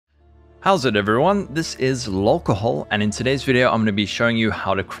How's it everyone? This is Lolcohol, and in today's video I'm going to be showing you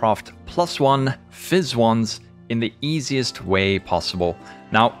how to craft +1 Fizz wands in the easiest way possible.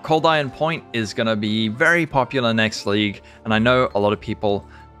 Now, Cold Iron Point is going to be very popular next league, and I know a lot of people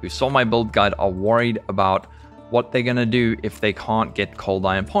who saw my build guide are worried about what they're going to do if they can't get Cold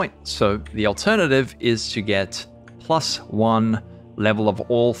Iron Point. So the alternative is to get +1 level of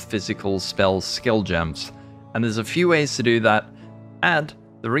all physical spells skill gems. And there's a few ways to do that, and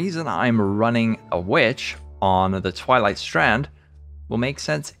the reason I'm running a witch on the Twilight Strand will make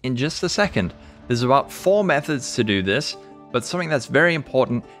sense in just a second. There's about 4 methods to do this, but something that's very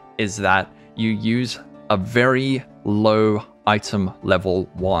important is that you use a very low item level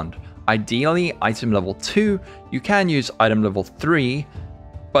wand. Ideally, item level 2, you can use item level 3,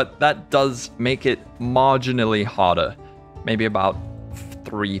 but that does make it marginally harder. Maybe about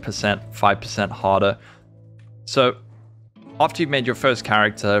 3%, 5% harder. So after you've made your first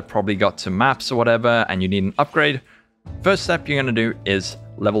character, probably got to maps or whatever, and you need an upgrade, first step you're going to do is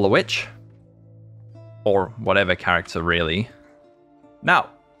level a witch, or whatever character really. Now,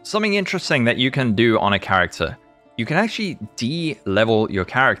 something interesting that you can do on a character, you can actually de-level your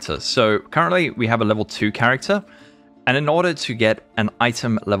character. So currently we have a level 2 character, and in order to get an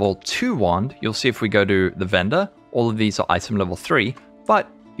item level 2 wand, you'll see if we go to the vendor, all of these are item level 3, but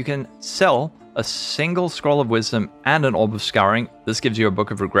you can sell a single Scroll of Wisdom and an Orb of Scouring. This gives you a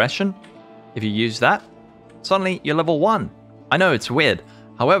Book of Regression. If you use that, suddenly you're level 1. I know it's weird.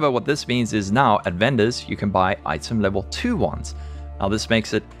 However, what this means is now at vendors, you can buy item level 2 wands. Now this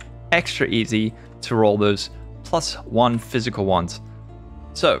makes it extra easy to roll those +1 physical wands.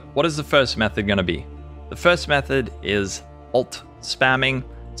 So what is the first method going to be? The first method is alt spamming.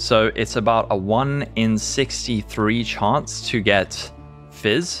 So it's about a 1 in 63 chance to get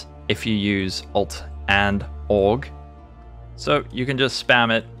Fizz if you use alt and Aug. So you can just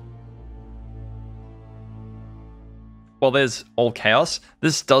spam it. Well, there's all chaos.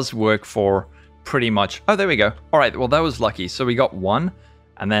 This does work for pretty much... Oh, there we go. All right, well, that was lucky. So we got 1,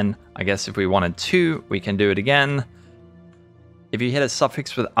 and then I guess if we wanted 2, we can do it again. If you hit a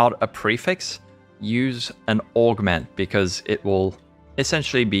suffix without a prefix, use an augment, because it will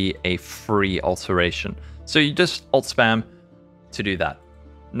essentially be a free alteration. So you just alt spam to do that.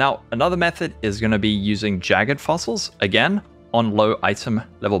 Now, another method is going to be using jagged fossils, again, on low item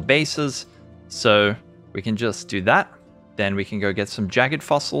level bases. So we can just do that. Then we can go get some jagged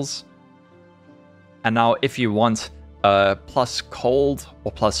fossils. And now if you want plus cold,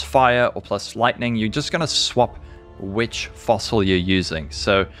 or plus fire, or plus lightning, you're just going to swap which fossil you're using.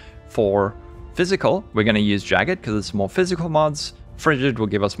 So for physical, we're going to use jagged because it's more physical mods. Frigid will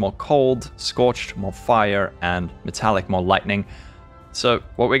give us more cold, scorched more fire, and metallic more lightning. So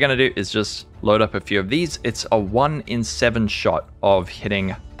what we're going to do is just load up a few of these. It's a 1 in 7 shot of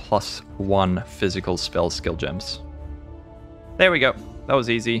hitting +1 physical spell skill gems. There we go. That was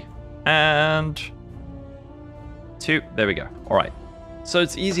easy. And 2. There we go. All right. So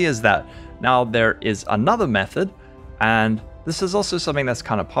it's easy as that. Now there is another method, and this is also something that's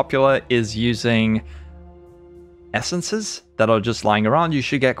kind of popular, is using essences that are just lying around. You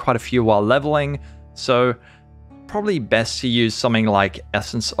should get quite a few while leveling. So probably best to use something like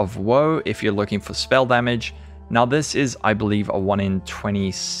Essence of Woe if you're looking for spell damage. Now this is, I believe, a 1 in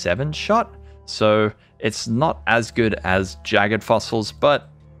 27 shot, so it's not as good as jagged fossils, but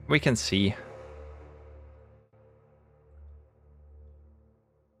we can see.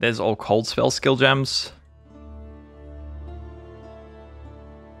 There's all cold spell skill gems,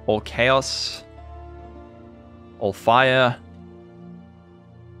 all chaos, all fire.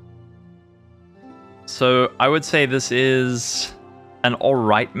 So I would say this is an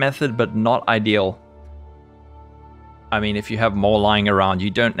alright method, but not ideal. I mean, if you have more lying around, you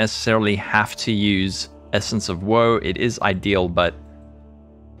don't necessarily have to use Essence of Woe. It is ideal, but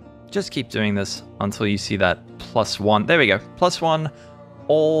just keep doing this until you see that +1. There we go. +1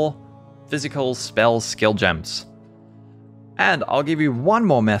 all physical spell skill gems. And I'll give you one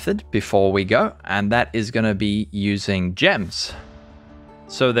more method before we go, and that is going to be using gems.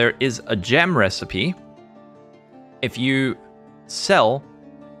 So there is a gem recipe. If you sell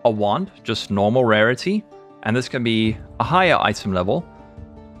a wand, just normal rarity, and this can be a higher item level.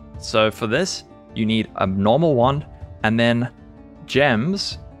 So for this, you need a normal wand, and then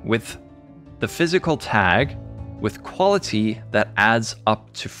gems with the physical tag with quality that adds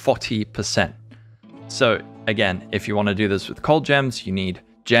up to 40%. So again, if you want to do this with cold gems, you need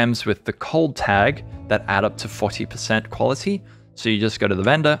gems with the cold tag that add up to 40% quality. So you just go to the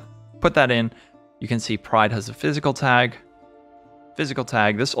vendor, put that in. You can see Pride has a physical tag.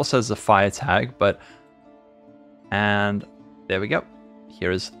 This also has a fire tag, and there we go.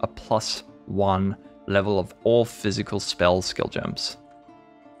 here is a +1 level of all physical spell skill gems.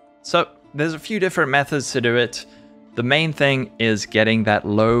 So there's a few different methods to do it. The main thing is getting that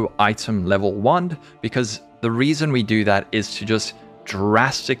low item level 1, because the reason we do that is to just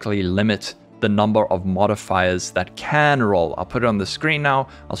drastically limit the number of modifiers that can roll. I'll put it on the screen now.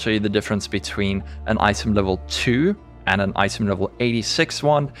 I'll show you the difference between an item level 2 and an item level 86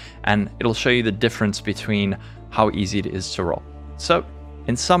 one, and it'll show you the difference between how easy it is to roll. So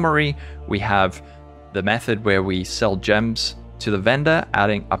in summary, we have the method where we sell gems to the vendor,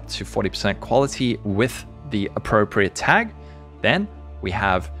 adding up to 40% quality with the appropriate tag. Then we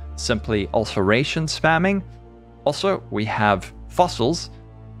have simply alteration spamming. Also, we have fossils.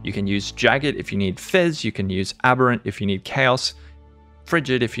 You can use Jagged if you need Fizz, you can use Aberrant if you need Chaos,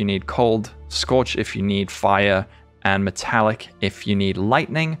 Frigid if you need Cold, Scorch if you need Fire, and Metallic if you need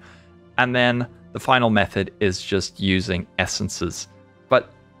Lightning. And then the final method is just using Essences.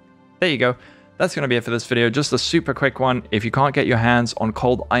 But there you go. That's going to be it for this video. Just a super quick one. If you can't get your hands on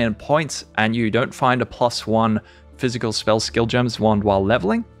Cold Iron points and you don't find a +1 physical spell skill gems wand while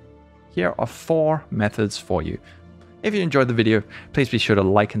leveling, here are 4 methods for you. If you enjoyed the video, please be sure to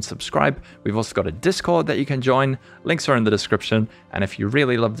like and subscribe. We've also got a Discord that you can join. Links are in the description. And if you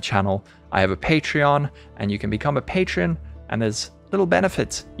really love the channel, I have a Patreon, and you can become a patron, and there's little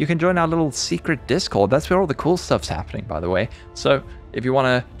benefits. You can join our little secret Discord. That's where all the cool stuff's happening, by the way. So if you want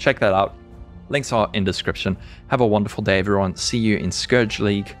to check that out, links are in description. Have a wonderful day, everyone. See you in Scourge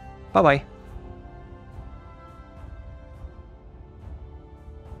League. Bye-bye.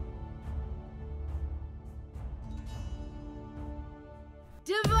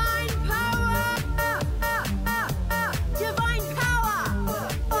 Divine power! Divine power!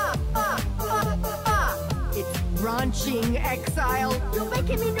 It's branching, Exile. You're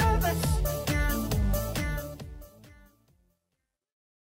making me nervous.